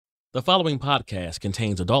The following podcast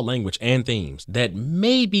contains adult language and themes that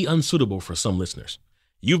may be unsuitable for some listeners.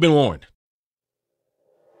 You've been warned.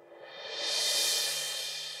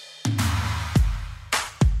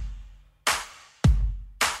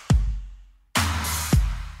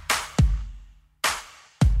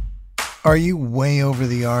 Are you way over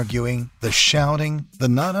the arguing, the shouting, the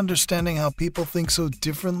not understanding how people think so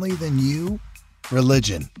differently than you?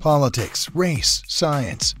 Religion, politics, race,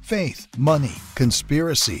 science, faith, money,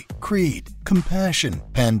 conspiracy, creed, compassion,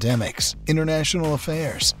 pandemics, international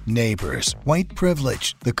affairs, neighbors, white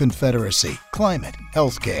privilege, the Confederacy, climate,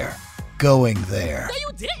 healthcare. Going there. No, you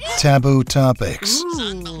didn't. Taboo topics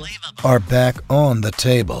are back on the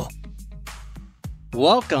table.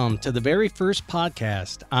 Welcome to the very first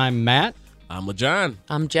podcast. I'm Matt. I'm LaJohn.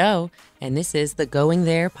 I'm Joe, and this is the Going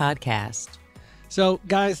There podcast. So,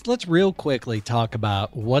 guys, let's real quickly talk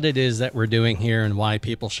about what it is that we're doing here and why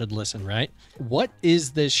people should listen, right? What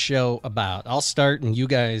is this show about? I'll start and you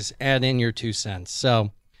guys add in your 2 cents.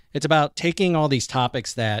 So, it's about taking all these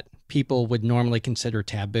topics that people would normally consider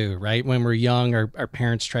taboo, right? When we're young, our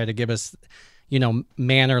parents try to give us,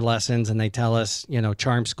 manner lessons, and they tell us,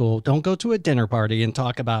 charm school, don't go to a dinner party and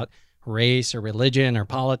talk about race or religion or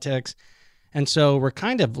politics. And so we're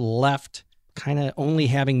kind of left only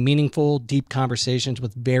having meaningful, deep conversations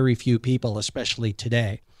with very few people, especially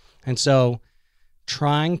today. And so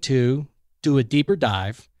trying to do a deeper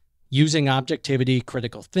dive using objectivity,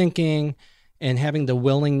 critical thinking, and having the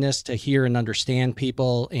willingness to hear and understand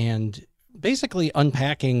people and basically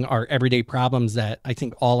unpacking our everyday problems that I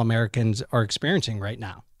think all Americans are experiencing right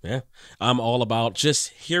now. Yeah, I'm all about just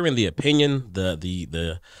hearing the opinion,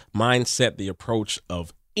 the mindset, the approach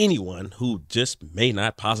of anyone who just may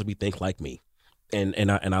not possibly think like me.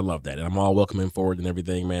 And I love that. And I'm all welcoming forward and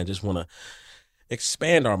everything, man. Just want to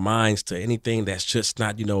expand our minds to anything that's just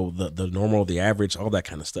not, the normal, the average, all that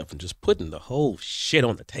kind of stuff. And just putting the whole shit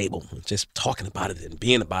on the table and just talking about it and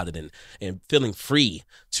being about it and feeling free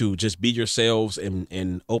to just be yourselves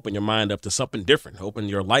and open your mind up to something different, open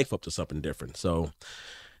your life up to something different. So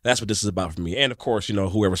that's what this is about for me. And of course,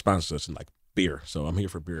 whoever sponsors us, like beer. So I'm here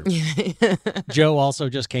for beer. Joe also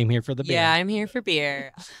just came here for the beer. Yeah, I'm here for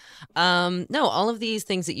beer. No, all of these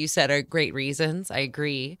things that you said are great reasons. I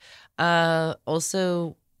agree.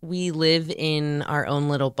 Also, we live in our own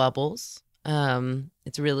little bubbles.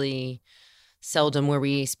 It's really seldom where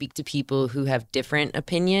we speak to people who have different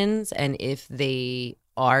opinions. And if they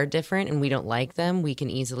are different and we don't like them, we can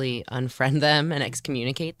easily unfriend them and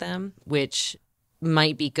excommunicate them, which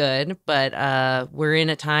might be good, but we're in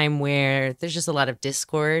a time where there's just a lot of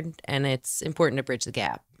discord, and it's important to bridge the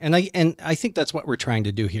gap. And I think that's what we're trying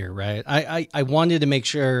to do here, right? I wanted to make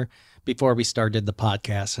sure before we started the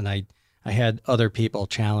podcast, and I had other people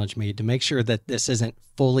challenge me to make sure that this isn't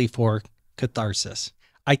fully for catharsis.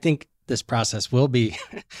 I think this process will be,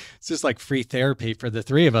 it's just like free therapy for the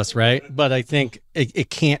three of us, right? But I think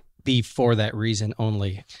it can't be for that reason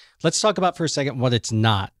only. Let's talk about for a second what it's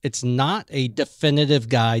not. It's not a definitive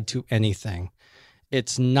guide to anything.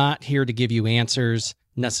 It's not here to give you answers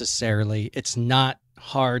necessarily. It's not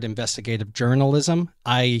hard investigative journalism.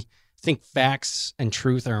 I think facts and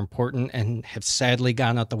truth are important and have sadly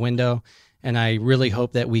gone out the window. And I really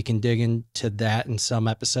hope that we can dig into that in some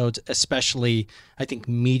episodes, especially, I think,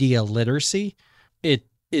 media literacy. It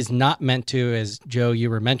is not meant to, as Joe,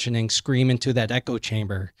 you were mentioning, scream into that echo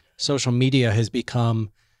chamber. Social media has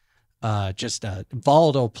become just a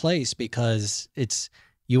volatile place because it's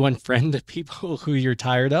you unfriend the people who you're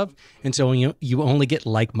tired of. And so you only get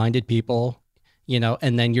like-minded people,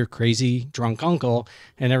 and then your crazy drunk uncle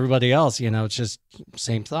and everybody else, it's just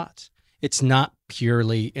same thoughts. It's not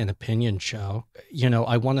purely an opinion show.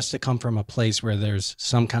 I want us to come from a place where there's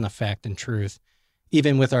some kind of fact and truth,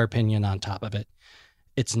 even with our opinion on top of it.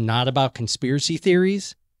 It's not about conspiracy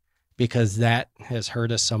theories, because that has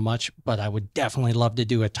hurt us so much, but I would definitely love to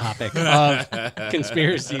do a topic of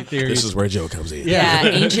conspiracy theories. This is where Joe comes in. Yeah,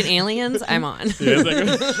 ancient aliens, I'm on.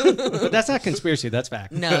 But that's not conspiracy, that's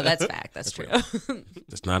fact. No, that's fact. That's true.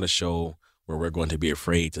 It's not a show where we're going to be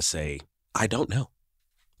afraid to say, I don't know.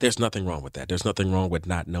 There's nothing wrong with that. There's nothing wrong with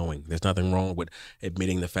not knowing. There's nothing wrong with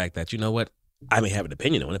admitting the fact that, I may have an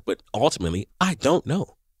opinion on it, but ultimately, I don't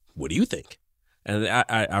know. What do you think? And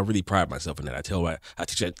I really pride myself in that. I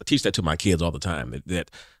teach that to my kids all the time, that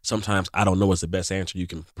sometimes I don't know what's the best answer you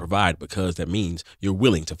can provide, because that means you're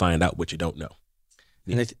willing to find out what you don't know.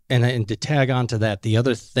 And to tag on to that, the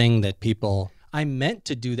other thing that I meant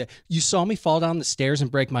to do that. You saw me fall down the stairs and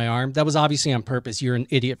break my arm. That was obviously on purpose. You're an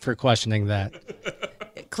idiot for questioning that.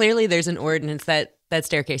 Clearly there's an ordinance that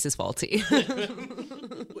staircase is faulty.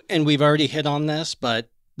 And we've already hit on this, but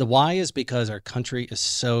The why is because our country is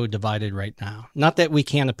so divided right now. Not that we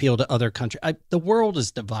can't appeal to other countries. The world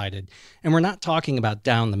is divided, and we're not talking about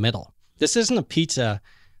down the middle. This isn't a pizza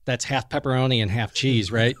that's half pepperoni and half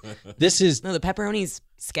cheese, right? This is... No, the pepperoni's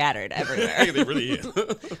scattered everywhere. It really is.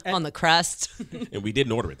 On the crust. And we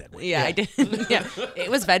didn't order it that way. Yeah, I did. Yeah, it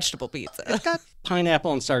was vegetable pizza. It's got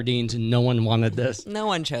pineapple and sardines, and no one wanted this. No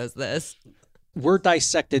one chose this. We're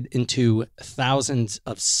dissected into thousands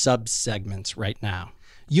of sub-segments right now.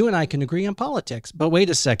 You and I can agree on politics, but wait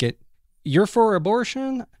a second. You're for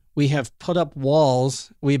abortion? We have put up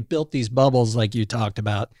walls. We've built these bubbles like you talked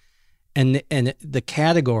about, and the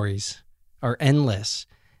categories are endless,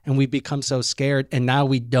 and we've become so scared, and now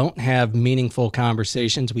we don't have meaningful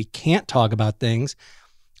conversations. We can't talk about things,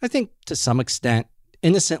 I think, to some extent,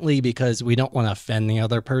 innocently because we don't want to offend the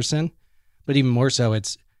other person, but even more so, I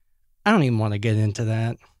don't even want to get into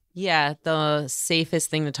that. Yeah, the safest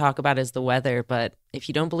thing to talk about is the weather, but if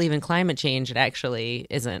you don't believe in climate change, it actually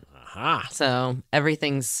isn't. Aha. So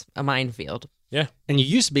everything's a minefield Yeah. And you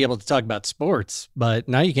used to be able to talk about sports, but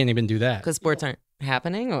now you can't even do that. because sports aren't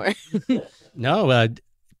happening, or No,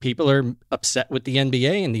 people are upset with the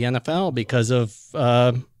NBA and the NFL because of,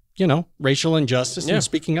 racial injustice Yeah. and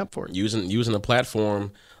speaking up for it. Using a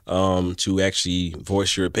platform to actually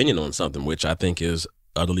voice your opinion on something, which I think is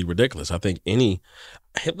utterly ridiculous. I think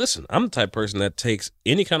hey, listen, I'm the type of person that takes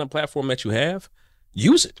any kind of platform that you have,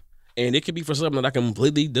 use it. And it could be for something that I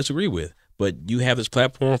completely disagree with. But you have this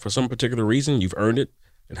platform for some particular reason, you've earned it,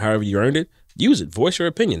 and however you earned it, use it, voice your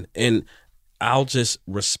opinion. And I'll just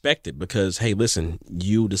respect it because, hey, listen,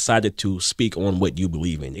 you decided to speak on what you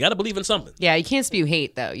believe in. You got to believe in something. yeah, you can't spew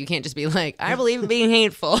hate though. You can't just be like, I believe in being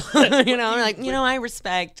hateful. I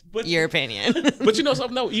respect your opinion. But you know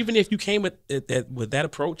something, though, even if you came with that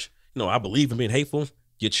approach, I believe in being hateful,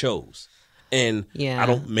 you chose. And Yeah.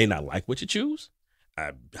 I may not like what you choose.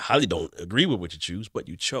 I highly don't agree with what you choose, but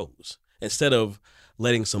you chose. Instead of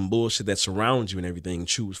letting some bullshit that surrounds you and everything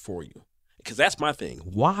choose for you. Because that's my thing.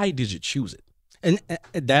 Why did you choose it? And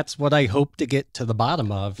that's what I hope to get to the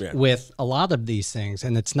bottom of Yeah. with a lot of these things.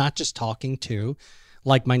 And it's not just talking to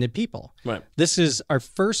like-minded people. Right. This is our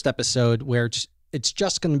first episode where it's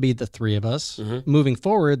just going to be the three of us. Mhm. Moving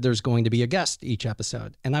forward, there's going to be a guest each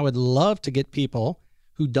episode. And I would love to get people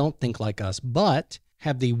who don't think like us, but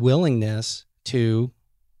have the willingness to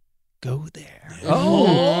go there.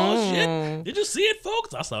 Oh, shit. Did you see it,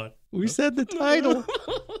 folks? I saw it. We said the title.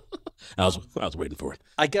 I was waiting for it.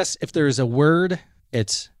 I guess if there's a word,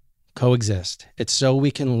 it's coexist. It's so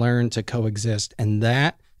we can learn to coexist. And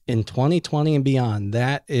that in 2020 and beyond,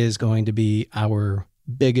 that is going to be our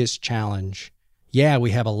biggest challenge. Yeah,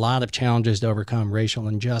 we have a lot of challenges to overcome, racial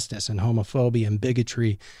injustice and homophobia and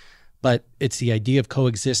bigotry, but it's the idea of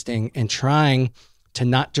coexisting and trying to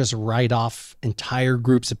not just write off entire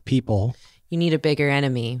groups of people. You need a bigger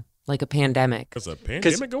enemy, like a pandemic. There's a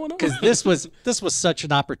pandemic going on? Because this was such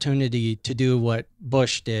an opportunity to do what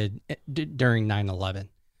Bush did during 9/11.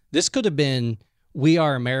 This could have been We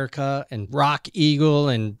Are America and Rock Eagle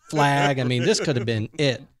and Flag. I mean, this could have been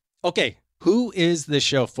it. Okay, who is this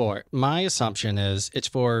show for? My assumption is it's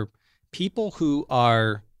for people who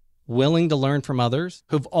are willing to learn from others,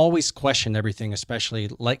 who've always questioned everything, especially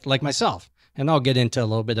like myself. And I'll get into a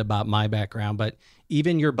little bit about my background, but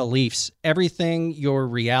even your beliefs, everything, your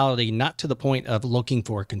reality, not to the point of looking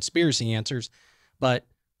for conspiracy answers, but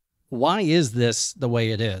why is this the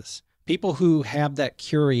way it is? People who have that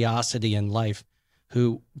curiosity in life,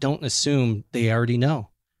 who don't assume they already know.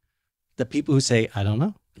 The people who say, I don't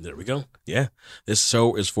know. There we go. Yeah. This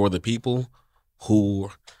show is for the people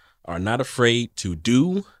who are not afraid to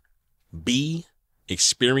do, be,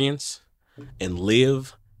 experience, and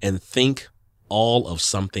live and think all of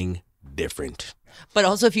something different. But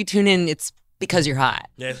also, if you tune in, it's because you're hot.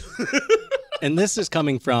 Yeah. And this is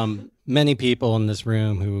coming from many people in this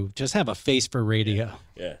room who just have a face for radio.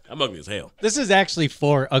 Yeah. I'm ugly as hell. This is actually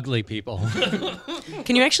for ugly people.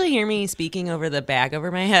 Can you actually hear me speaking over the bag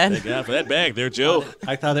over my head? Thank God for that bag there, Joe.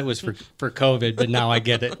 I thought it was for COVID, but now I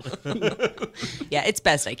get it. Yeah, it's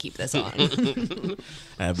best I keep this on.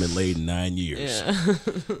 I have been laid in 9 years. Yeah.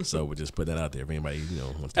 So we'll just put that out there if anybody,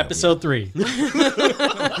 wants to have Episode 3.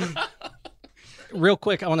 Real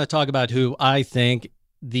quick, I want to talk about who I think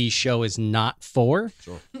the show is not for.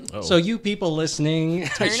 Sure. Uh-oh. So you people listening,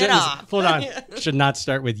 Turn it off. Hold on. Should not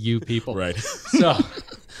start with you people. Right. So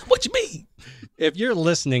What you mean? if you're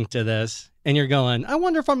listening to this and you're going, I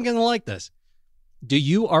wonder if I'm going to like this. Do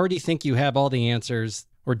you already think you have all the answers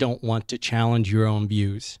or don't want to challenge your own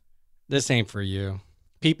views? This ain't for you.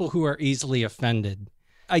 People who are easily offended.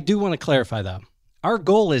 I do want to clarify though. Our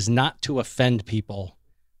goal is not to offend people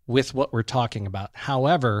with what we're talking about.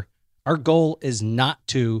 However, our goal is not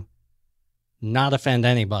to not offend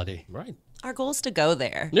anybody. Right. Our goal is to go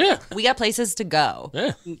there. Yeah. We got places to go.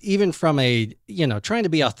 Yeah. Even from a, trying to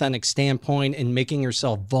be authentic standpoint and making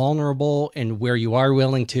yourself vulnerable and where you are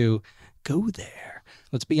willing to go there.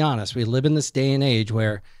 Let's be honest. We live in this day and age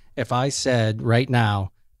where if I said right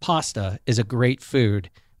now, pasta is a great food,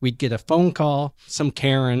 we'd get a phone call, some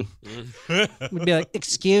Karen would be like,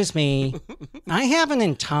 excuse me, I have an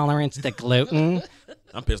intolerance to gluten.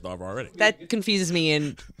 I'm pissed off already. That confuses me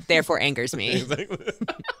and therefore angers me.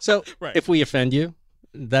 So Right. if we offend you,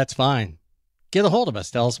 that's fine. Get a hold of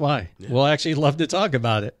us. Tell us why. Yeah. We'll actually love to talk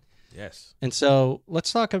about it. Yes. And so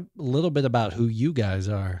let's talk a little bit about who you guys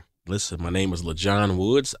are. Listen, my name is LaJohn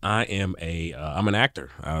Woods. I am I'm an actor.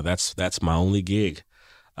 That's my only gig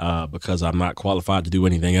because I'm not qualified to do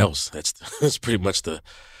anything else. That's pretty much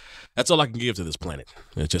that's all I can give to this planet.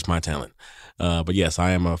 It's just my talent. But yes,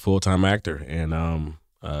 I am a full-time actor and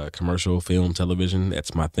commercial, film, television.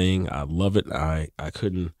 That's my thing. I love it. I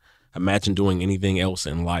couldn't imagine doing anything else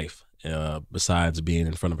in life besides being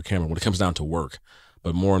in front of a camera when it comes down to work.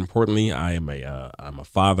 But more importantly, I'm a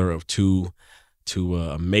father of two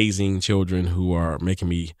amazing children who are making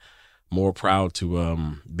me more proud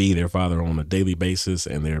to be their father on a daily basis,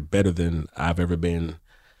 and they're better than I've ever been.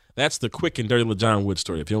 That's the quick and dirty LaJohn Woods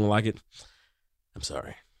story. If you don't like it, I'm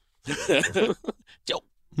sorry. Joe.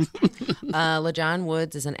 LaJohn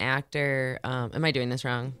Woods is an actor. Am I doing this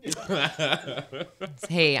wrong?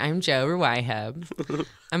 Hey, I'm Joe Ruwaihab.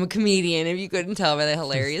 I'm a comedian, if you couldn't tell by the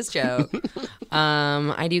hilarious joke.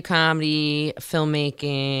 I do comedy,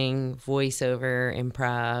 filmmaking, voiceover,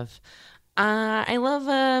 improv. I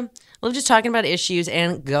love just talking about issues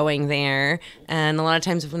and going there. And a lot of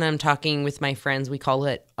times when I'm talking with my friends, we call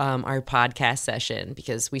it our podcast session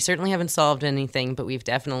because we certainly haven't solved anything, but we've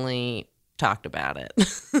definitely talked about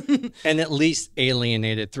it. And at least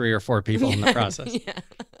alienated 3 or 4 people in the process. Yeah.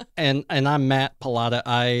 And I'm Matt Pallotta.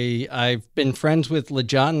 I've been friends with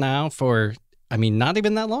LaJohn now for, not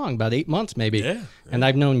even that long, about 8 months maybe. Yeah. And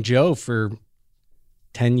I've known Joe for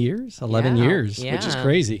 10 years, 11 Yeah, years, which is yeah.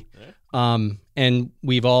 crazy. And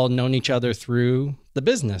we've all known each other through the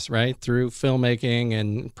business, right? Through filmmaking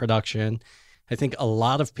and production. I think a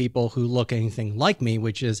lot of people who look anything like me,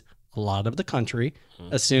 which is a lot of the country,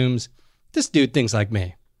 assumes this dude thinks like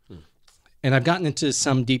me. And I've gotten into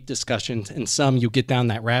some deep discussions, and some you get down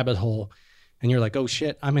that rabbit hole and you're like, oh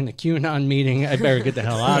shit, I'm in a QAnon meeting. I better get the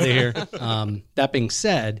hell out of here. That being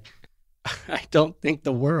said, I don't think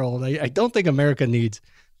I don't think America needs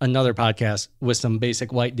another podcast with some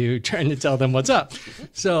basic white dude trying to tell them what's up.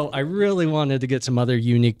 So I really wanted to get some other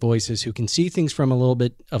unique voices who can see things from a little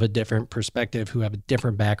bit of a different perspective, who have a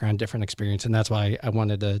different background, different experience. And that's why I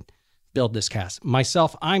wanted to build this cast.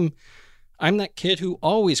 Myself, I'm that kid who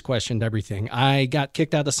always questioned everything. I got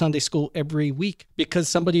kicked out of Sunday school every week because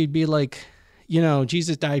somebody would be like,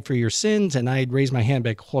 Jesus died for your sins. And I'd raise my hand and be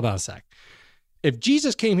like, hold on a sec. If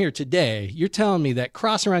Jesus came here today, you're telling me that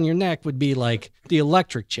cross around your neck would be like the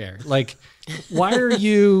electric chair. Like, why are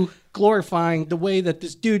you glorifying the way that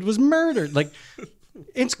this dude was murdered? Like,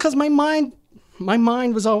 it's because my mind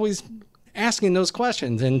was always asking those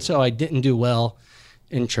questions. And so I didn't do well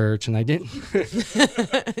in church, and I didn't.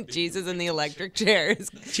 Jesus in the electric chairs.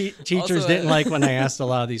 Teachers didn't like when I asked a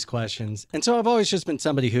lot of these questions. And so I've always just been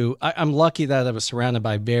somebody who, I'm lucky that I was surrounded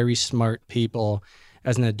by very smart people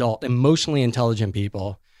as an adult, emotionally intelligent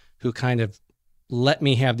people who kind of let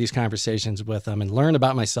me have these conversations with them and learn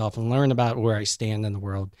about myself and learn about where I stand in the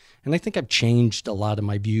world. And I think I've changed a lot of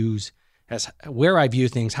my views as where I view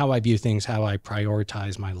things, how I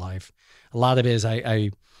prioritize my life. A lot of it is I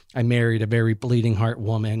married a very bleeding heart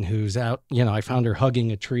woman who's out, I found her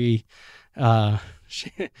hugging a tree.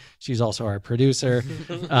 She's also our producer.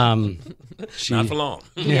 Not for long.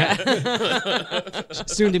 Yeah.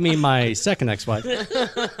 Soon to be my second ex-wife.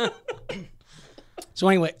 So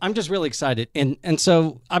anyway, I'm just really excited. And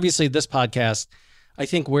so obviously this podcast, I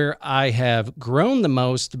think where I have grown the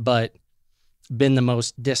most, but been the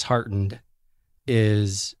most disheartened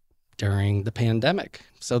is during the pandemic.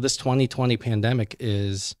 So this 2020 pandemic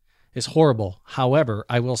is horrible. However,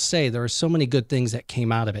 I will say there are so many good things that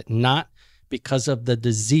came out of it, not because of the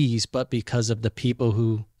disease, but because of the people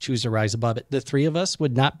who choose to rise above it. The 3 of us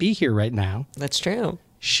would not be here right now. That's true.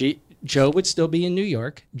 Joe would still be in New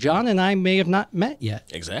York. John and I may have not met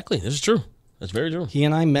yet. Exactly. This is true. That's very true. He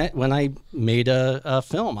and I met when I made a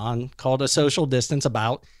film called A Social Distance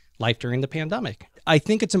about life during the pandemic. I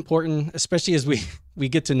think it's important, especially as we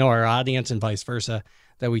get to know our audience and vice versa,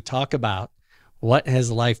 that we talk about what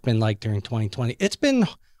has life been like during 2020. It's been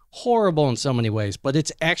horrible in so many ways, but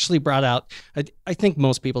it's actually brought out, I think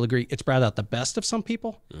most people agree, it's brought out the best of some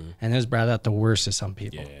people and it's brought out the worst of some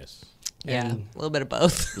people. Yes. Yeah, And- a little bit of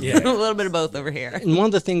both. Yeah. A little bit of both over here. And one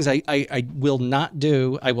of the things I will not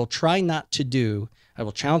do, I will try not to do, I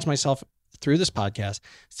will challenge myself through this podcast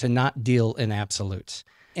to not deal in absolutes.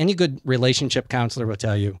 Any good relationship counselor will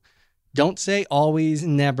tell you, don't say always,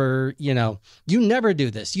 never, you never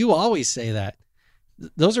do this. You always say that.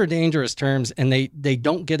 Those are dangerous terms, and they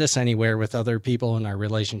don't get us anywhere with other people in our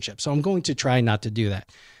relationship. So I'm going to try not to do that.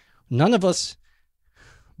 None of us,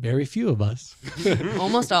 very few of us.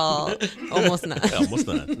 Almost all, almost none. Almost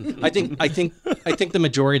not. I think the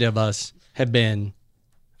majority of us have been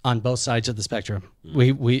on both sides of the spectrum.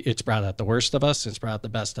 It's brought out the worst of us. It's brought out the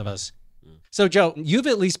best of us. So Joe, you've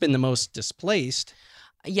at least been the most displaced.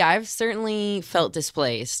 Yeah, I've certainly felt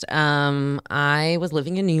displaced. I was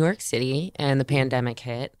living in New York City and the pandemic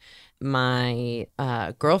hit. My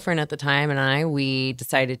girlfriend at the time and we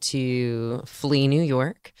decided to flee New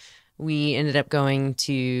York. We ended up going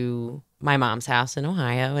to my mom's house in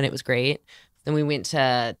Ohio, and it was great. Then we went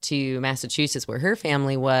to Massachusetts, where her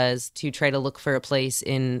family was, to try to look for a place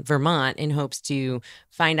in Vermont in hopes to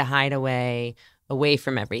find a hideaway away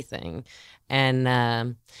from everything. And,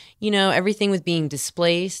 everything was being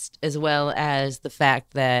displaced, as well as the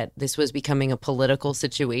fact that this was becoming a political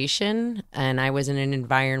situation. And I was in an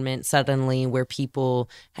environment suddenly where people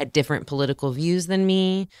had different political views than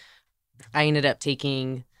me. I ended up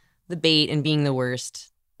taking the bait and being the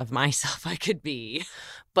worst of myself I could be.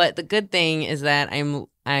 But the good thing is that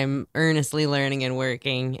I'm earnestly learning and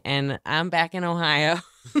working, and I'm back in Ohio.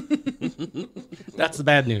 That's the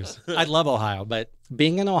bad news. I love Ohio, but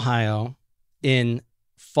being in Ohio in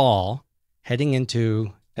fall, heading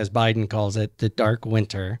into, as Biden calls it, the dark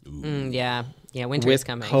winter. Yeah, winter's with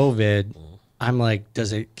coming. COVID, I'm like,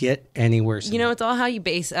 does it get any worse? It's all how you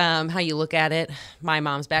how you look at it. My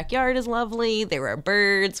mom's backyard is lovely. There were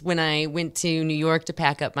birds. When I went to New York to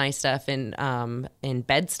pack up my stuff in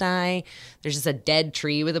Bed-Stuy, there's just a dead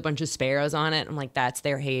tree with a bunch of sparrows on it. I'm like, that's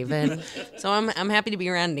their haven. So I'm happy to be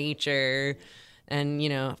around nature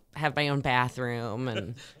and, have my own bathroom.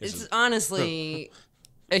 And it's honestly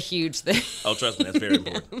a huge thing. Oh, trust me, that's very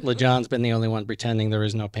important. LeJohn's been the only one pretending there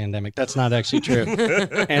is no pandemic. That's not actually true.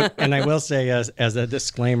 and I will say, as a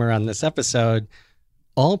disclaimer on this episode,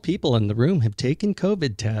 all people in the room have taken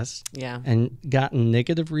COVID tests and gotten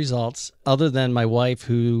negative results, other than my wife,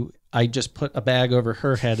 who I just put a bag over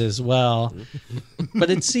her head as well. But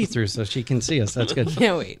it's see-through, so she can see us. That's good.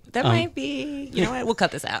 Yeah, wait. That might be, you know what? We'll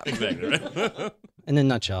cut this out. Exactly, right? In a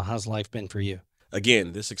nutshell, how's life been for you?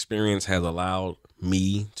 Again, this experience has allowed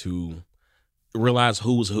me to realize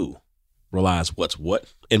who's who, realize what's what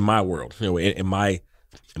in my world, in my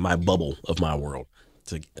bubble of my world,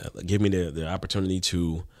 to give me the opportunity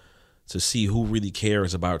to see who really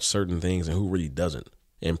cares about certain things and who really doesn't,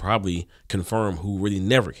 and probably confirm who really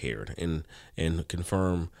never cared and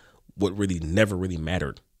confirm what really never really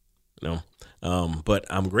mattered. But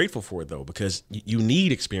I'm grateful for it, though, because you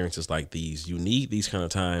need experiences like these. You need these kind of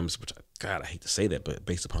times, which, God, I hate to say that, but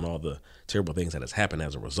based upon all the terrible things that has happened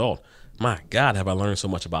as a result, my God, have I learned so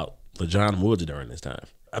much about LeJohn Woods during this time.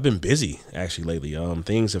 I've been busy, actually, lately.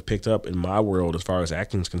 Things have picked up in my world as far as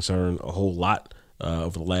acting is concerned a whole lot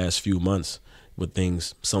over the last few months, with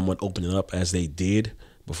things somewhat opening up as they did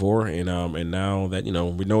before. And now that,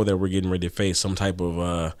 we know that we're getting ready to face some type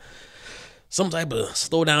of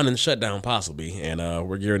slowdown and shutdown possibly, and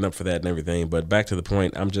we're gearing up for that and everything. But back to the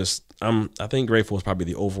point, I think grateful is probably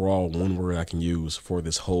the overall one word I can use for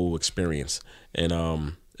this whole experience.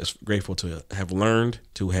 And it's grateful to have learned,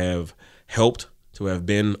 to have helped, to have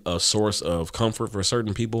been a source of comfort for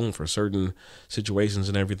certain people and for certain situations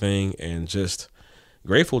and everything, and just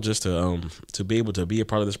grateful just to be able to be a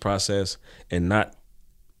part of this process and not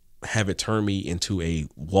have it turn me into a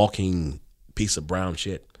walking piece of brown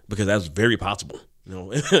shit. Because that's very possible,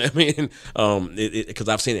 I mean, because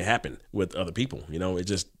I've seen it happen with other people, it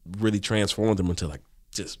just really transformed them into like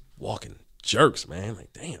just walking jerks, man.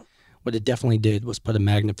 Like, damn. What it definitely did was put a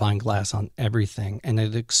magnifying glass on everything, and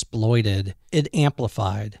it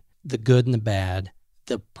amplified the good and the bad,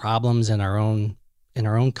 the problems in our own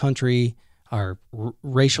country, our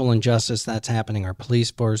racial injustice that's happening, our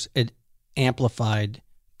police force. It amplified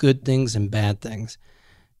good things and bad things.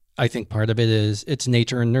 I think part of it is it's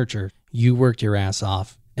nature and nurture. You worked your ass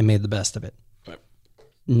off and made the best of it. Right.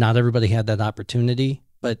 Not everybody had that opportunity,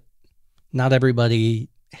 but not everybody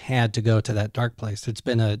had to go to that dark place. It's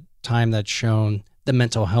been a time that's shown the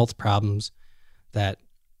mental health problems that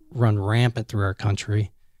run rampant through our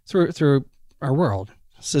country, through our world,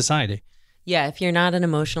 society. Yeah, if you're not an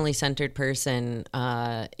emotionally centered person,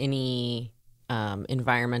 any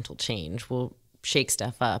environmental change will shake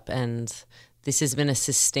stuff up. And this has been a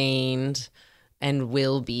sustained and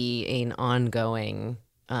will be an ongoing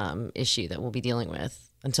issue that we'll be dealing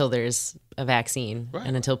with until there's a vaccine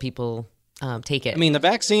and until people take it. I mean, the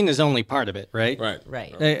vaccine is only part of it, right?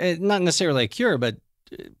 Right. Not necessarily a cure, but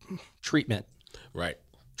treatment. Right.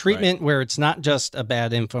 Treatment where it's not just a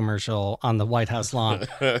bad infomercial on the White House lawn.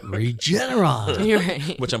 Regeneron. You're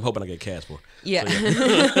right. Which I'm hoping I get cast for. Yeah. So,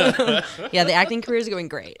 yeah. Yeah, the acting career is going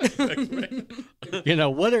great. You know,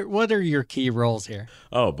 what are your key roles here?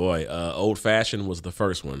 Oh boy, Old Fashioned was the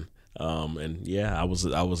first one, and yeah, I was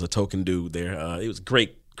a token dude there. It was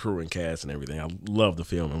great crew and cast and everything. I love the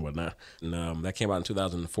film and whatnot. And that came out in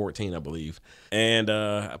 2014, I believe. And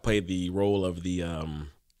I played the role of the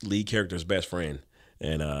lead character's best friend,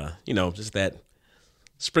 and just that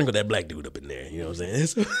sprinkle that black dude up in there. You know what I'm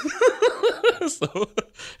saying?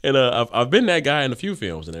 I've been that guy in a few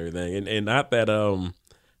films and everything, and not that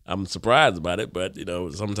I'm surprised about it, but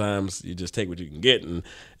sometimes you just take what you can get, and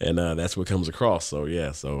that's what comes across. So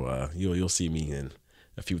yeah, you'll see me in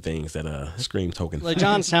a few things that scream token. Well,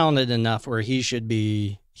 John's talented enough where he should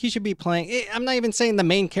be playing. I'm not even saying the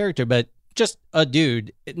main character, but just a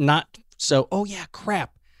dude. Not so. Oh yeah,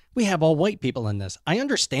 crap. We have all white people in this. I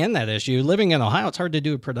understand that issue. Living in Ohio, it's hard to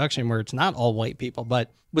do a production where it's not all white people,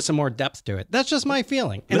 but with some more depth to it. That's just my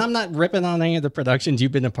feeling. And I'm not ripping on any of the productions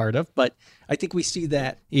you've been a part of, but I think we see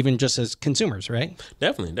that even just as consumers, right?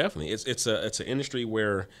 Definitely. It's an industry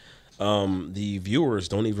where the viewers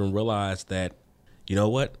don't even realize that, you know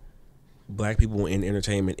what? Black people in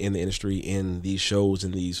entertainment, in the industry, in these shows,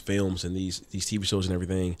 in these films, and these TV shows and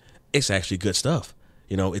everything, it's actually good stuff.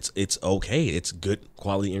 It's okay. It's good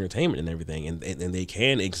quality entertainment and everything, and they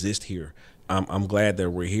can exist here. I'm glad that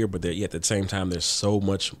we're here, but yet at the same time, there's so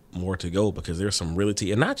much more to go because there's some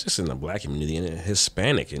reality, and not just in the Black community, in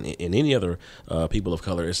Hispanic, and in any other people of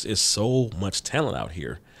color. It's so much talent out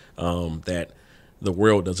here that the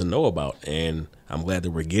world doesn't know about, and I'm glad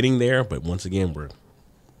that we're getting there. But once again, we're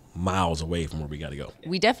miles away from where we got to go.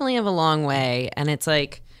 We definitely have a long way, and it's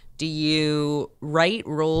like, do you write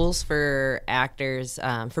roles for actors,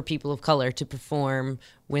 for people of color to perform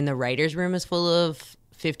when the writer's room is full of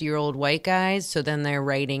 50-year-old white guys? So then they're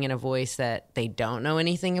writing in a voice that they don't know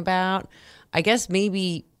anything about. I guess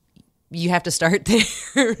maybe you have to start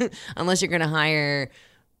there unless you're going to hire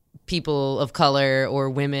people of color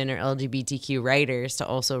or women or LGBTQ writers to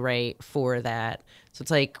also write for that. So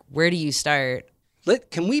it's like, where do you start?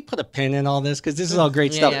 Can we put a pin in all this? Because this is all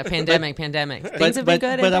great stuff. Yeah, pandemic. Things have been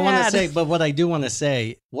good but and I want to bad. say, but what I do want to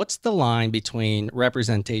say, what's the line between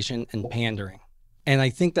representation and pandering? And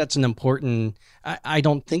I think that's an important. I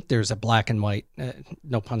don't think there's a black and white.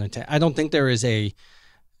 No pun intended. I don't think there is a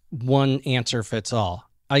one answer fits all.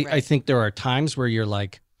 I think there are times where you're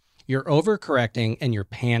overcorrecting and you're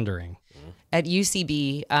pandering. At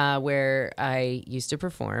UCB, where I used to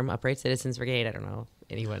perform, Upright Citizens Brigade, I don't know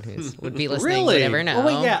if anyone who would be listening would ever know. Oh,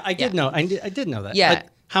 wait, yeah, I did know. I did know that. Yeah. But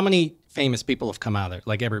how many famous people have come out of there?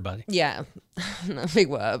 Like everybody. Yeah, big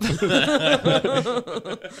wub.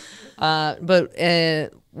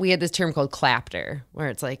 But we had this term called clapter, where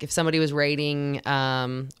it's like if somebody was writing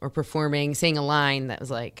or performing, saying a line that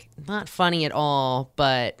was like not funny at all,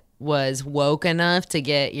 but was woke enough to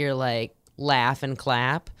get your like laugh and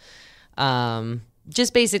clap.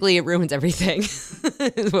 Just basically it ruins everything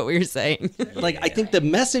is what we were saying. Like, I think the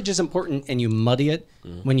message is important and you muddy it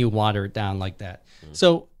when you water it down like that.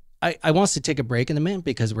 So I want us to take a break in a minute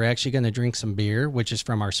because we're actually going to drink some beer, which is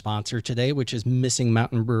from our sponsor today, which is Missing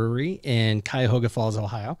Mountain Brewery in Cuyahoga Falls,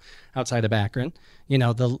 Ohio, outside of Akron. The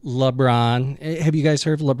LeBron. Have you guys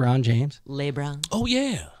heard of LeBron James? LeBron. Oh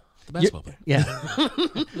yeah. The basketball player. Yeah.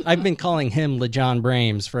 I've been calling him LeJohn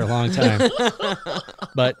Brames for a long time.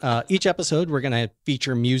 But each episode, we're going to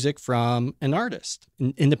feature music from an artist,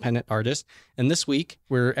 an independent artist. And this week,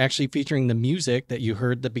 we're actually featuring the music that you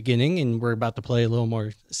heard at the beginning, and we're about to play a little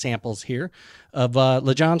more samples here of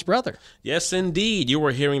LeJohn's brother. Yes, indeed. You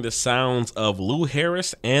are hearing the sounds of Lou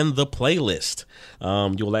Harris and The Playlist.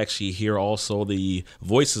 You'll actually hear also the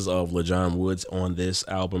voices of LeJohn Woods on this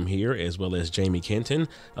album here, as well as Jamie Kenton.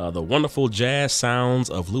 The wonderful jazz sounds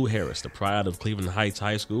of Lou Harris, the pride of Cleveland Heights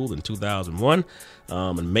High School in 2001.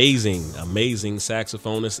 Amazing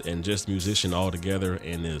saxophonist and just musician altogether,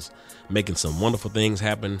 and is making some wonderful things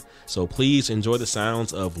happen. So please enjoy the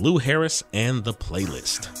sounds of Lou Harris and The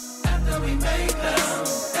Playlist. After we make love,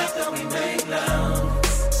 after we make love,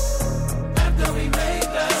 after we make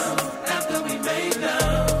love, after we make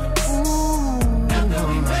love, after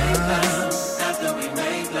we make love, after we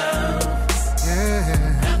make love,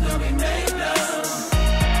 yeah, after we make love.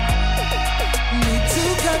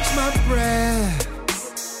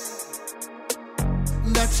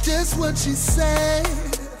 she said,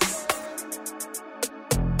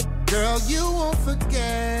 girl, you won't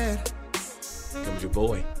forget. Comes your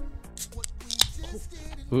boy.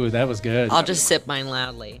 Ooh, that was good. I'll just sip mine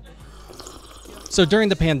loudly. So during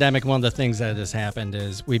the pandemic, one of the things that has happened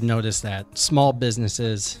is we've noticed that small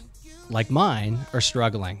businesses like mine are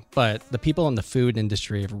struggling, but the people in the food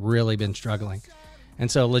industry have really been struggling.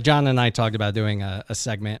 And so LaJohn and I talked about doing a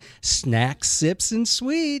segment, Snacks, Sips, and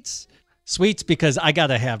Sweets. Sweets because I got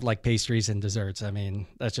to have like pastries and desserts. I mean,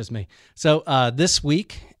 that's just me. So this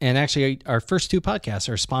week, and actually our first two podcasts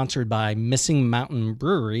are sponsored by Missing Mountain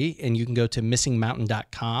Brewery, and you can go to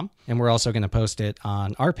missingmountain.com, and we're also going to post it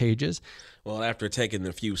on our pages. Well, after taking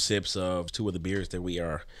a few sips of two of the beers that we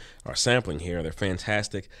are sampling here, they're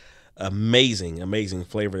fantastic. Amazing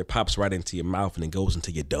flavor. It pops right into your mouth and it goes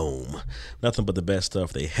into your dome. Nothing but the best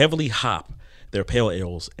stuff. They heavily hop their pale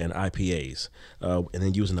ales and IPAs, and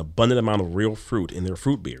then use an abundant amount of real fruit in their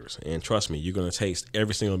fruit beers. And trust me, you're going to taste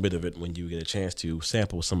every single bit of it when you get a chance to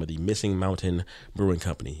sample some of the Missing Mountain Brewing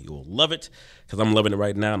Company. You'll love it because I'm loving it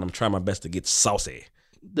right now, and I'm trying my best to get saucy.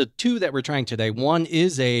 The two that we're trying today, one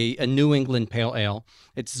is a New England Pale Ale.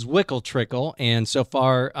 It's Zwickle Trickle, and so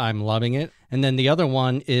far I'm loving it. And then the other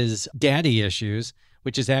one is Daddy Issues,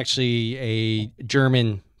 which is actually a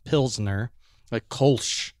German Pilsner, like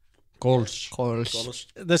Kolsch.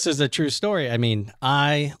 This is a true story. I mean,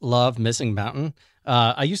 I love Missing Mountain.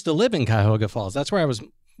 I used to live in Cuyahoga Falls. That's where I was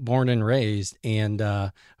born and raised. And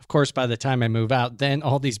of course, by the time I move out, then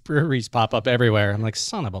all these breweries pop up everywhere. I'm like,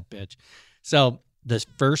 son of a bitch. So this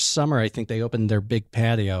first summer, I think they opened their big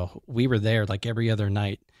patio. We were there like every other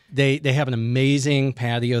night. They have an amazing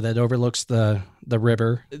patio that overlooks the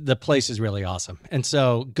river. The place is really awesome. And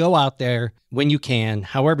so go out there when you can,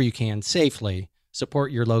 however you can, safely.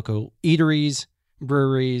 Support your local eateries,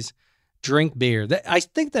 breweries, drink beer. I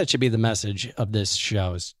think that should be the message of this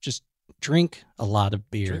show is just drink a lot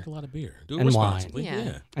of beer. Drink a lot of beer. Do it and responsibly. wine.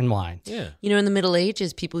 Yeah. And wine. Yeah. You know, in the Middle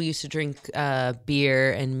Ages, people used to drink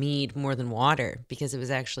beer and mead more than water because it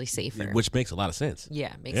was actually safer. Which makes a lot of sense.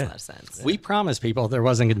 Yeah, makes a lot of sense. We promised people there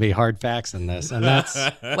wasn't going to be hard facts in this, and that's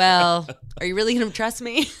Well, are you really going to trust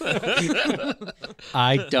me?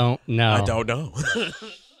 I don't know. I don't know.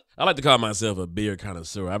 I like to call myself a beer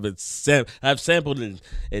connoisseur. I've sampled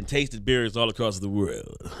and tasted beers all across the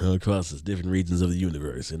world, all across the different regions of the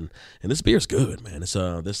universe, and this beer's good, man. It's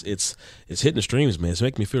hitting the streams, man. It's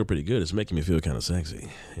making me feel pretty good. It's making me feel kind of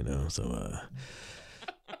sexy, you know.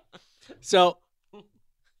 So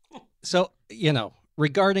you know,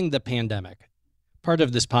 regarding the pandemic, part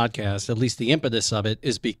of this podcast, at least the impetus of it,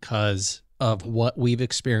 is because of what we've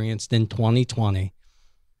experienced in 2020.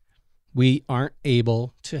 We aren't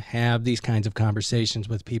able to have these kinds of conversations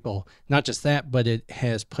with people. Not just that, but it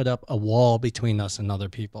has put up a wall between us and other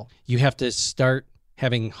people. You have to start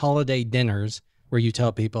having holiday dinners where you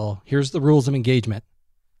tell people, here's the rules of engagement.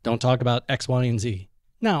 Don't talk about X, Y, and Z.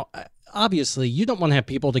 Now, obviously, you don't want to have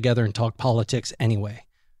people together and talk politics anyway.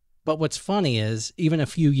 But what's funny is, even a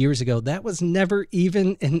few years ago, that was never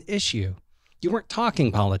even an issue. You weren't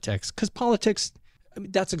talking politics because politics,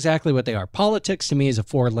 that's exactly what they are. Politics to me is a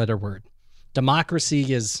 4-letter word.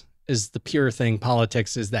 Democracy is the pure thing.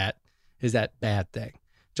 Politics is that bad thing.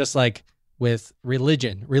 Just like with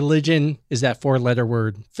religion. Religion is that 4-letter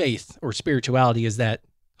word. Faith or spirituality is that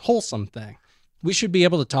wholesome thing. We should be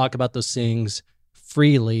able to talk about those things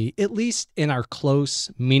freely, at least in our close,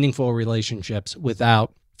 meaningful relationships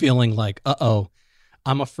without feeling like,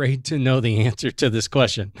 I'm afraid to know the answer to this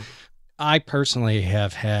question. I personally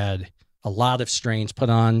have had a lot of strains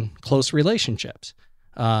put on close relationships.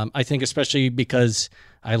 I think especially because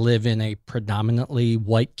I live in a predominantly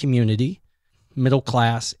white community, middle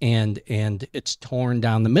class, and it's torn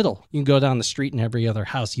down the middle. You can go down the street in every other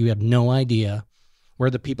house. You have no idea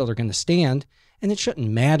where the people are going to stand, and it shouldn't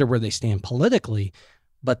matter where they stand politically,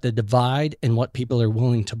 but the divide in what people are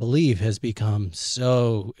willing to believe has become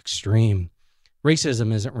so extreme.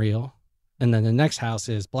 Racism isn't real. And then the next house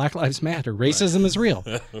is Black Lives Matter. Racism is real.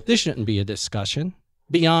 This shouldn't be a discussion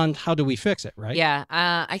beyond how do we fix it, right? Yeah,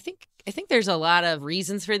 I think there's a lot of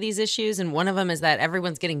reasons for these issues, and one of them is that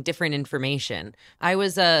everyone's getting different information. I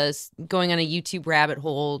was going on a YouTube rabbit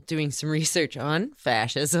hole doing some research on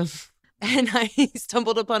fascism, and I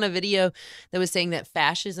stumbled upon a video that was saying that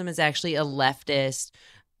fascism is actually a leftist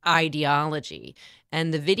ideology.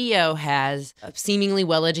 And the video has a seemingly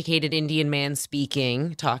well-educated Indian man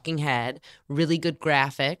speaking, talking head, really good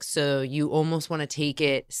graphics. So you almost want to take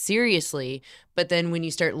it seriously. But then when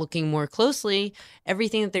you start looking more closely,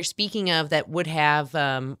 everything that they're speaking of that would have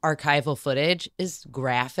archival footage is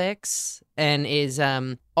graphics and is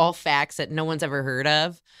all facts that no one's ever heard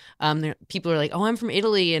of. People are like, oh, I'm from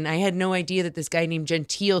Italy, and I had no idea that this guy named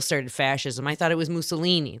Gentile started fascism. I thought it was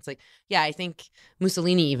Mussolini. It's like, yeah, I think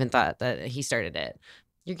Mussolini even thought that he started it.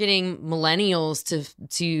 You're getting millennials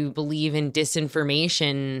to believe in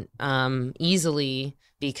disinformation easily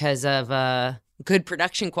because of good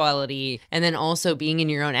production quality, and then also being in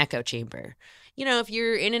your own echo chamber. You know, if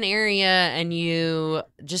you're in an area and you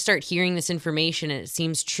just start hearing this information and it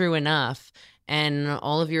seems true enough, and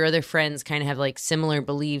all of your other friends kind of have like similar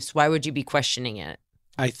beliefs, why would you be questioning it?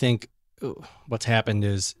 I think what's happened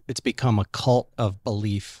is it's become a cult of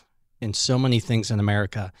belief in so many things in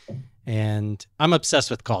America. And I'm obsessed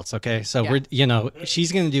with cults, okay? So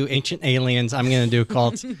she's going to do ancient aliens. I'm going to do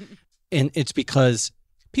cults. And it's because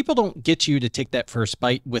people don't get you to take that first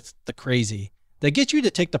bite with the crazy. They get you to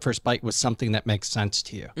take the first bite with something that makes sense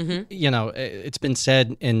to you. Mm-hmm. You know, it's been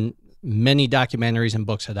said in many documentaries and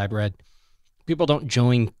books that I've read, people don't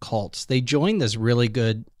join cults. They join this really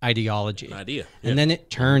good ideology. An idea. And then it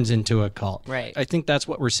turns into a cult. Right. I think that's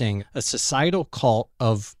what we're seeing, a societal cult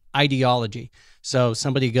of ideology. So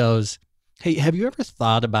somebody goes, hey, have you ever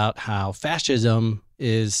thought about how fascism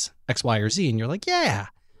is X, Y, or Z? And you're like, yeah.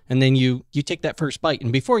 And then you take that first bite.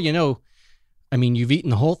 And before you know, I mean, you've eaten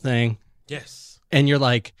the whole thing. Yes. And you're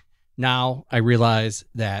like, now I realize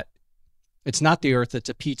that it's not the earth, it's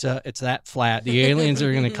a pizza, it's that flat. The aliens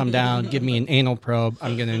are going to come down, give me an anal probe.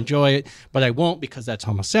 I'm going to enjoy it, but I won't because that's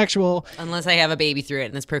homosexual. Unless I have a baby through it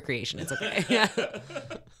and it's procreation, it's okay.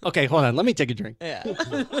 Okay, hold on. Let me take a drink.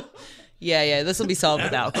 Yeah. This will be solved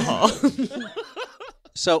with alcohol.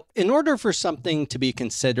 So in order for something to be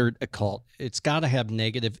considered a cult, it's got to have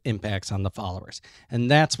negative impacts on the followers.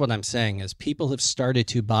 And that's what I'm saying is people have started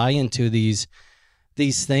to buy into these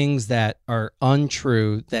things that are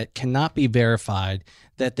untrue, that cannot be verified,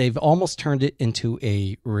 that they've almost turned it into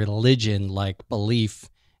a religion-like belief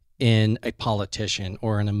in a politician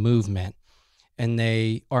or in a movement. And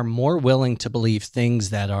they are more willing to believe things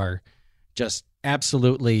that are just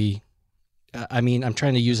absolutely... I'm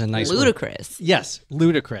trying to use a nice ludicrous. word. Yes,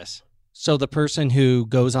 ludicrous. So the person who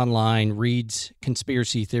goes online, reads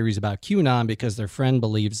conspiracy theories about QAnon because their friend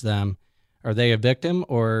believes them, are they a victim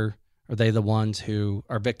or are they the ones who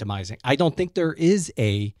are victimizing? I don't think there is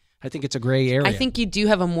I think it's a gray area. I think you do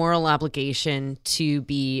have a moral obligation to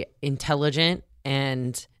be intelligent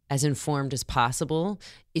and as informed as possible.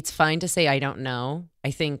 It's fine to say, I don't know.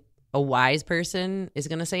 I think a wise person is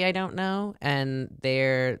going to say, I don't know. And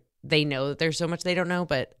they know that there's so much they don't know,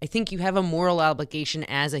 but I think you have a moral obligation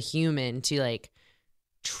as a human to like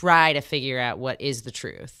try to figure out what is the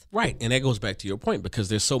truth. Right. And that goes back to your point because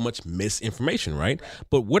there's so much misinformation, right?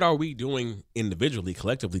 But what are we doing individually,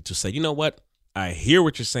 collectively to say, you know what? I hear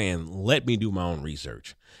what you're saying. Let me do my own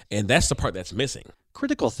research. And that's the part that's missing.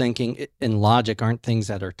 Critical thinking and logic aren't things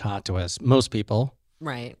that are taught to us. Most people,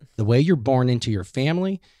 Right. the way you're born into your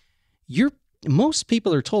family, most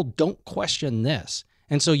people are told, don't question this.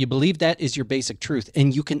 And so you believe that is your basic truth,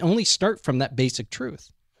 and you can only start from that basic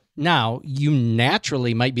truth. Now, you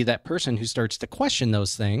naturally might be that person who starts to question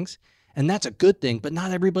those things, and that's a good thing, but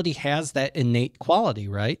not everybody has that innate quality,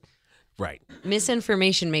 right? Right.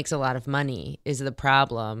 Misinformation makes a lot of money is the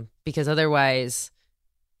problem, because otherwise,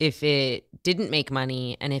 if it didn't make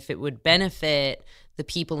money and if it would benefit the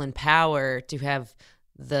people in power to have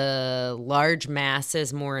the large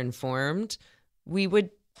masses more informed, we would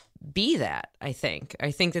be that, I think.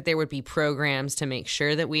 I think that there would be programs to make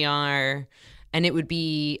sure that we are, and it would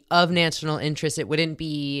be of national interest. It wouldn't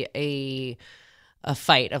be a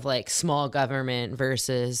fight of like small government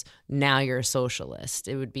versus now you're a socialist.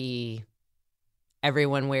 It would be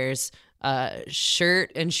everyone wears a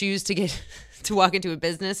shirt and shoes to get to walk into a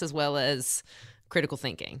business as well as critical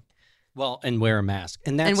thinking. Well, and wear a mask.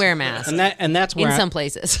 And wear a mask. And that's where in some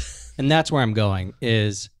places. And that's where I'm going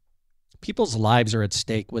is people's lives are at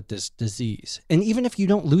stake with this disease. And even if you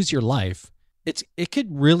don't lose your life, it could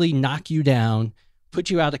really knock you down,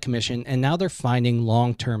 put you out of commission, and now they're finding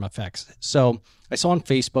long-term effects. So I saw on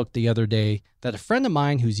Facebook the other day that a friend of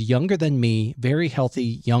mine who's younger than me, very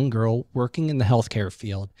healthy young girl working in the healthcare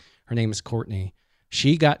field, her name is Courtney,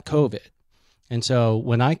 she got COVID. And so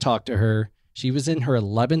when I talked to her, she was in her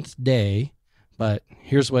 11th day, but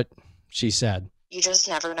here's what she said. You just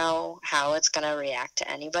never know how it's going to react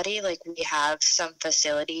to anybody. Like, we have some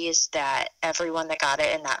facilities that everyone that got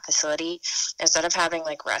it in that facility, instead of having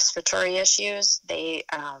like respiratory issues, they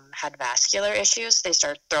had vascular issues. They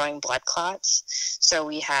started throwing blood clots. So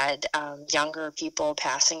we had younger people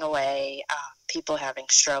passing away, people having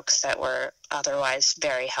strokes that were otherwise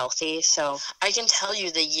very healthy. So I can tell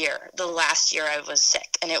you the last year I was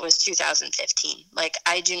sick, and it was 2015. Like,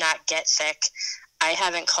 I do not get sick. I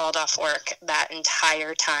haven't called off work that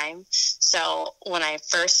entire time. So when I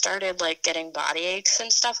first started like getting body aches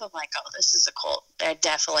and stuff, I'm like, oh, this is a cold. I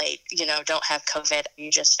definitely, don't have COVID.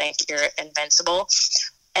 You just think you're invincible.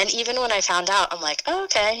 And even when I found out, I'm like, oh,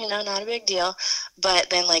 okay, not a big deal. But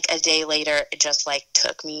then like a day later, it just like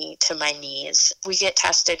took me to my knees. We get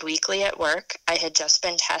tested weekly at work. I had just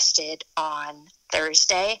been tested on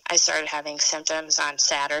Thursday. I started having symptoms on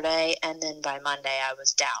Saturday, and then by Monday I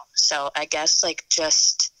was down. So I guess like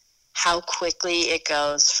just how quickly it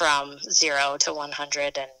goes from 0 to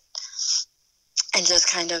 100 and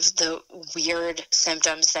just kind of the weird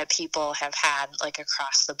symptoms that people have had like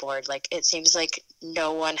across the board. Like, it seems like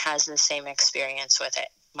no one has the same experience with it.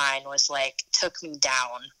 Mine was like, took me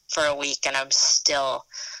down for a week, and I'm still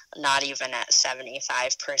not even at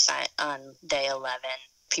 75% on day 11.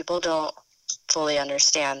 People don't fully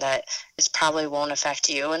understand that it probably won't affect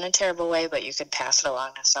you in a terrible way, but you could pass it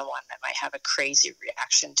along to someone that might have a crazy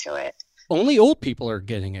reaction to it. Only old people are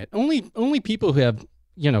getting it. Only people who have,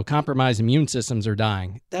 compromised immune systems are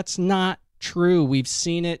dying. That's not true. We've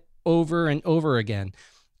seen it over and over again.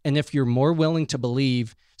 And if you're more willing to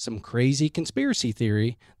believe some crazy conspiracy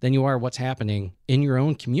theory than you are what's happening in your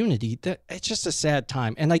own community, it's just a sad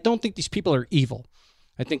time. And I don't think these people are evil.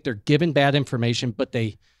 I think they're given bad information, but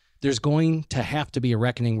there's going to have to be a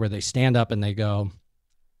reckoning where they stand up and they go,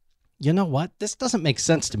 you know what? This doesn't make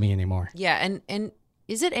sense to me anymore. Yeah. And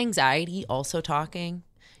is it anxiety also talking?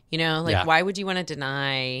 Yeah. Why would you want to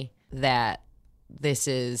deny that this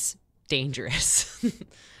is dangerous?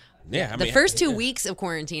 Yeah. The first 2 weeks of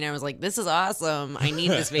quarantine, I was like, this is awesome. I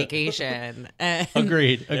need this vacation. And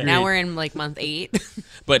Agreed. now we're in like month 8.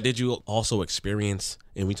 But did you also experience,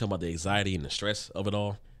 and we talk about the anxiety and the stress of it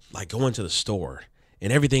all, like going to the store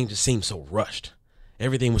and everything just seemed so rushed.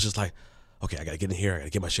 Everything was just like, okay, I got to get in here. I got to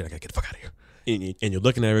get my shit. I got to get the fuck out of here. And you're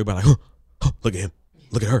looking at everybody like, oh, look at him.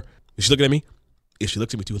 Look at her. Is she looking at me? If she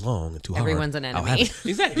looks at me too long and too hard, Everyone's an I'll have enemy. it.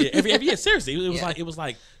 Exactly. Yeah, seriously. It was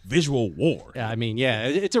like visual war. Yeah, I mean,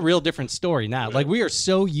 it's a real different story now. Like, we are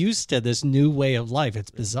so used to this new way of life.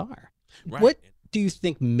 It's bizarre. Right. What do you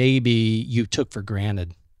think maybe you took for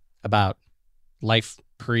granted about life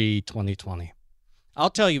pre-2020?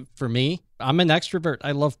 I'll tell you, for me, I'm an extrovert.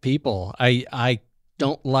 I love people. I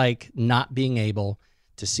don't like not being able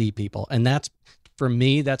to see people. And for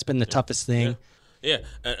me, that's been the toughest thing.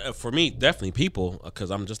 Yeah, for me, definitely people,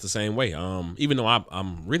 because I'm just the same way. Even though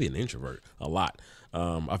I'm really an introvert a lot,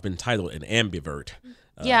 I've been titled an ambivert.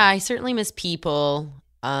 Yeah, I certainly miss people.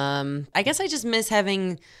 I guess I just miss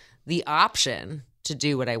having the option to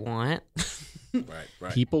do what I want.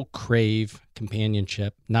 Right. People crave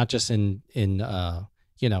companionship, not just in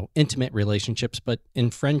intimate relationships, but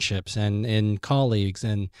in friendships and in colleagues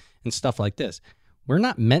and stuff like this. We're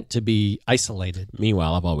not meant to be isolated.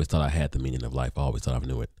 Meanwhile, I've always thought I had the meaning of life. I always thought I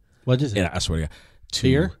knew it. What is it? And I swear to God.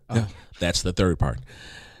 Fear? No, that's the third part.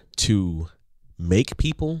 To make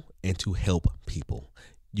people and to help people.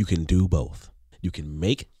 You can do both. You can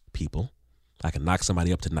make people. I can knock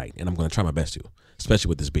somebody up tonight, and I'm going to try my best to, especially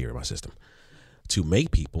with this beer in my system. To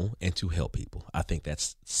make people and to help people. I think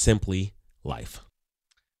that's simply life.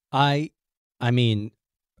 I mean,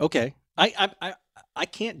 okay. I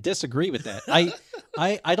can't disagree with that.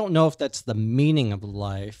 I don't know if that's the meaning of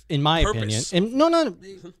life, in my Purpose. opinion. And no,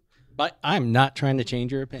 but I'm not trying to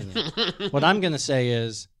change your opinion. What I'm going to say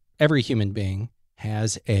is every human being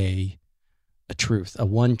has a truth, a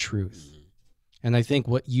one truth. And I think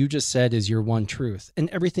what you just said is your one truth, and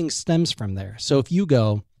everything stems from there. So if you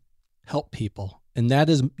go help people, and that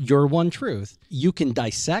is your one truth, you can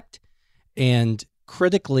dissect and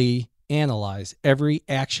critically analyze every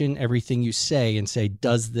action, everything you say, and say,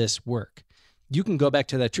 does this work? You can go back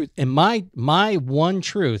to that truth. And my one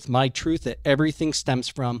truth, my truth that everything stems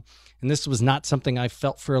from, and this was not something I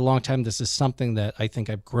felt for a long time. This is something that I think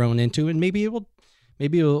I've grown into, and maybe it will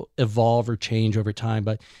evolve or change over time,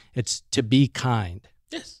 but it's to be kind.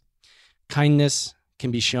 Yes. Kindness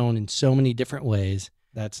can be shown in so many different ways.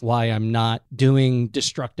 That's why I'm not doing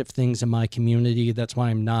destructive things in my community. That's why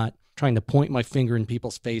I'm not trying to point my finger in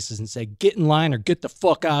people's faces and say, get in line or get the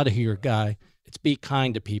fuck out of here, guy. It's be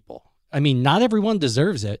kind to people. I mean, not everyone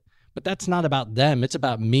deserves it, but that's not about them. It's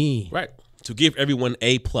about me. Right. To give everyone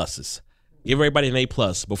A pluses. Give everybody an A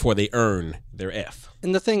plus before they earn their F.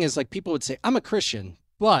 And the thing is, like, people would say, I'm a Christian,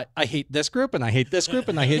 but I hate this group and I hate this group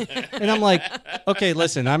and I hate, and I'm like, okay,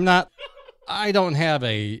 listen, I don't have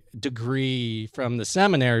a degree from the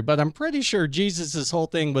seminary, but I'm pretty sure Jesus's whole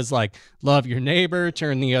thing was like, love your neighbor,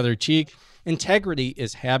 turn the other cheek. Integrity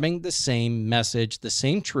is having the same message, the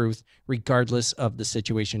same truth, regardless of the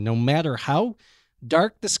situation. No matter how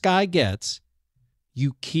dark the sky gets,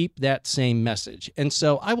 you keep that same message. And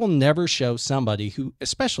so I will never show somebody who,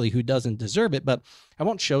 especially who doesn't deserve it, but I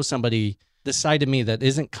won't show somebody the side of me that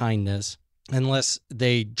isn't kindness unless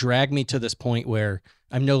they drag me to this point where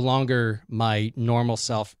I'm no longer my normal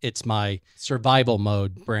self. It's my survival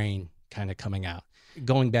mode brain kind of coming out.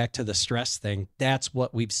 Going back to the stress thing, that's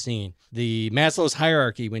what we've seen. The Maslow's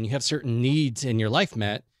hierarchy, when you have certain needs in your life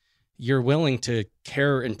met, you're willing to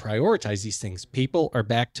care and prioritize these things. People are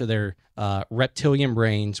back to their reptilian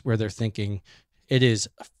brains where they're thinking it is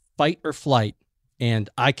fight or flight, and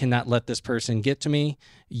I cannot let this person get to me.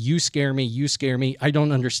 You scare me. You scare me. I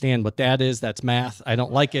don't understand what that is. That's math. I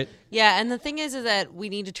don't like it. Yeah, and the thing is that we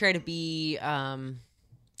need to try to be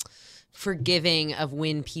forgiving of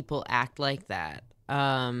when people act like that,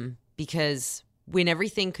 because when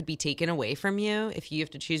everything could be taken away from you, if you have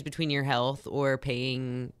to choose between your health or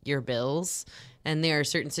paying your bills, and there are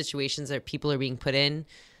certain situations that people are being put in,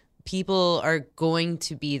 people are going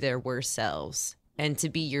to be their worst selves. And to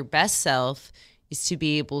be your best self is to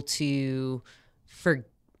be able to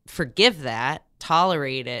forgive that,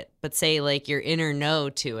 tolerate it, but say like your inner no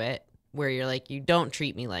to it, where you're like, you don't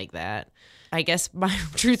treat me like that. I guess my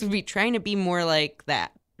truth would be trying to be more like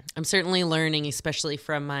that. I'm certainly learning, especially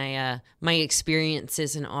from my my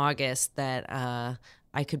experiences in August, that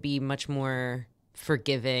I could be much more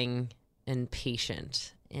forgiving and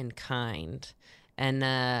patient and kind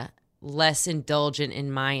and less indulgent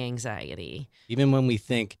in my anxiety. Even when we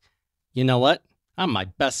think, you know what? I'm my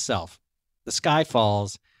best self. The sky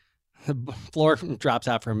falls, the floor drops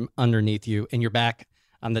out from underneath you, and you're back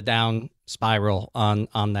on the down spiral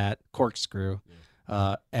on that corkscrew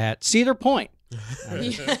at Cedar Point.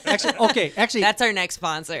 Actually, that's our next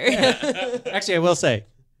sponsor. Actually, I will say,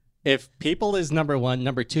 if people is number one,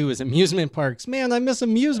 number two is amusement parks. Man, I miss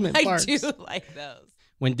amusement parks. I do like those.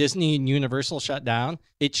 When Disney and Universal shut down,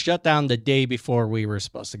 it shut down the day before we were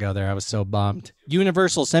supposed to go there. I was so bummed.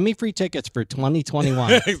 Universal, send me free tickets for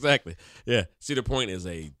 2021. Exactly. Yeah. Cedar Point is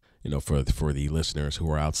for the listeners who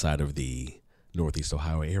are outside of the Northeast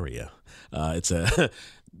Ohio area, it's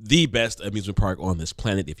the best amusement park on this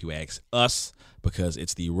planet, if you ask us, because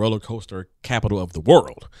it's the roller coaster capital of the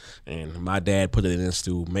world. And my dad put it in us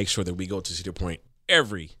to make sure that we go to Cedar Point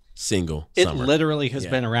every single summer. It literally has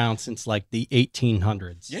been around since like the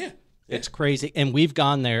 1800s. Yeah. It's crazy. And we've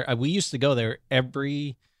gone there. We used to go there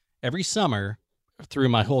every summer through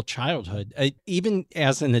my whole childhood. Even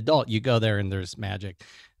as an adult, you go there and there's magic.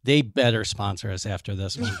 They better sponsor us after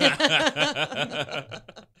this one.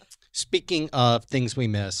 Speaking of things we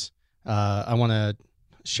miss, I want to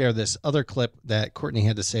share this other clip that Courtney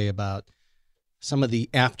had to say about some of the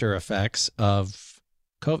after effects of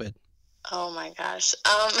COVID. Oh my gosh.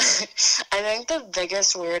 I think the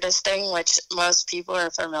biggest, weirdest thing, which most people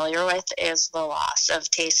are familiar with, is the loss of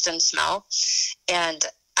taste and smell. And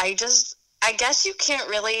I guess you can't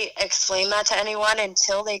really explain that to anyone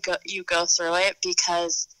until you go through it,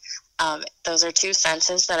 because those are two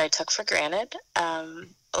senses that I took for granted.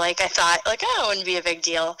 Like I thought, like, oh, it wouldn't be a big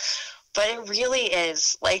deal, but it really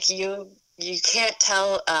is. Like you can't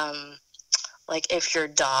tell, like if your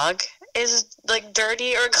dog is like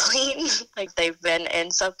dirty or clean, like they've been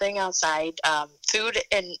in something outside. Food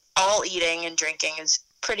and all eating and drinking is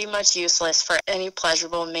pretty much useless for any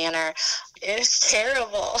pleasurable manner. It's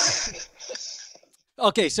terrible.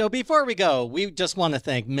 Okay, so before we go, we just want to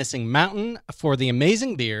thank Missing Mountain for the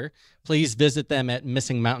amazing beer. Please visit them at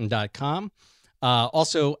missingmountain.com.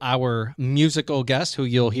 Also, our musical guest, who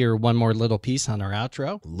you'll hear one more little piece on our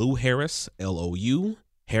outro. Lou Harris, Lou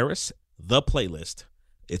Harris, The Playlist.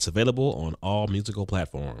 It's available on all musical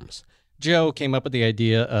platforms. Joe came up with the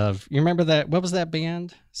idea of, you remember that? What was that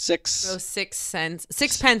band? 6 cents.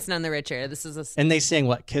 Sixpence None the Richer. This is And they sang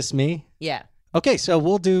what? Kiss Me? Yeah. Okay, so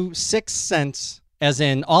we'll do 6 cents, as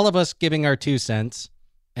in all of us giving our 2 cents,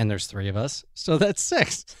 and there's 3 of us, so that's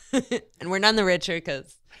 6. And we're none the richer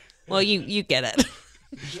because, well, you get it.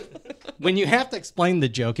 When you have to explain the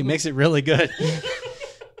joke, it makes it really good.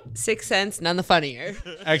 6 cents, none the funnier.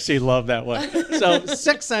 I actually love that one. So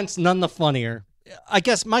 6 cents, none the funnier. I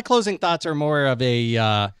guess my closing thoughts are more of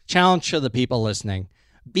a challenge to the people listening.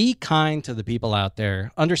 Be kind to the people out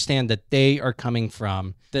there. Understand that they are coming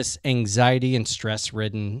from this anxiety and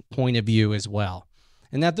stress-ridden point of view as well.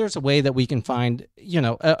 And that there's a way that we can find,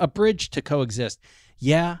 a bridge to coexist.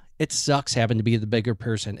 Yeah, It sucks having to be the bigger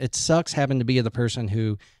person. It sucks having to be the person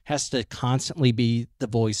who has to constantly be the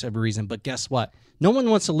voice of reason. But guess what? No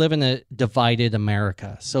one wants to live in a divided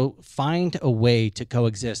America. So find a way to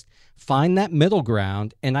coexist. Find that middle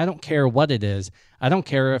ground, and I don't care what it is. I don't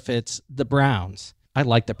care if it's the Browns. I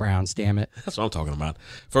like the Browns, damn it. That's what I'm talking about.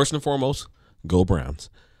 First and foremost, go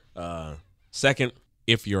Browns. Second,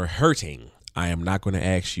 if you're hurting, I am not going to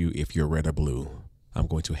ask you if you're red or blue. I'm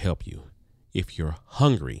going to help you. If you're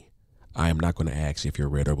hungry, I am not going to ask if you're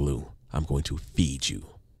red or blue. I'm going to feed you.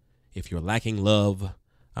 If you're lacking love,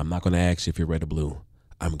 I'm not going to ask if you're red or blue.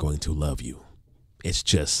 I'm going to love you. It's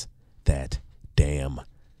just that damn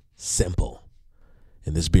simple.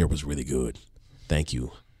 And this beer was really good. Thank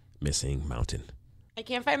you, Missing Mountain. I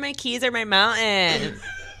can't find my keys or my mountain.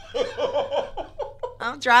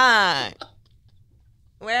 I'm drunk.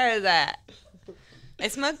 Where is that? I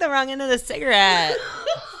smoked the wrong end of the cigarette.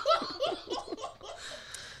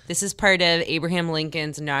 This is part of Abraham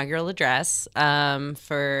Lincoln's inaugural address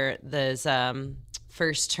for this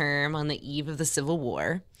first term on the eve of the Civil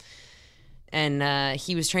War. And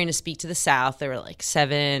he was trying to speak to the South. There were like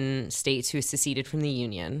 7 states who seceded from the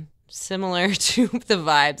Union, similar to the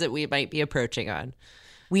vibes that we might be approaching on.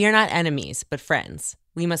 We are not enemies, but friends.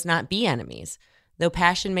 We must not be enemies. Though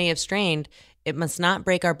passion may have strained, it must not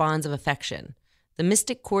break our bonds of affection. The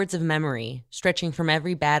mystic chords of memory, stretching from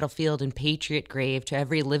every battlefield and patriot grave to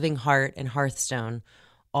every living heart and hearthstone,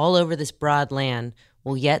 all over this broad land,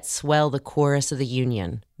 will yet swell the chorus of the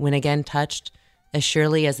Union, when again touched, as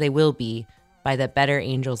surely as they will be, by the better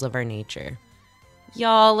angels of our nature.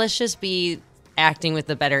 Y'all, let's just be acting with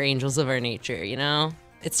the better angels of our nature, you know?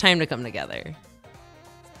 It's time to come together.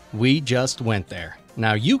 We just went there.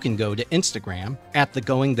 Now you can go to Instagram at the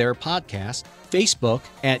Going There Podcast, Facebook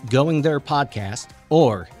at Going There Podcast,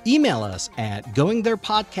 or email us at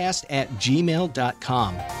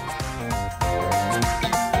goingtherepodcast@gmail.com.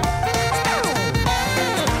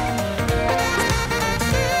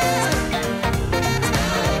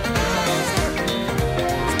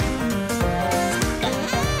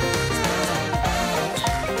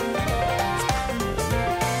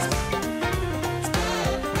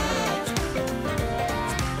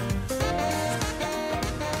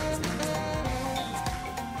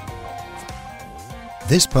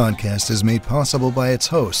 This podcast is made possible by its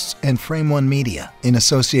hosts and Frame One Media in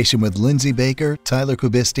association with Lindsay Baker, Tyler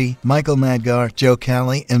Kubisti, Michael Madgar, Joe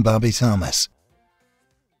Calley, and Bobby Thomas.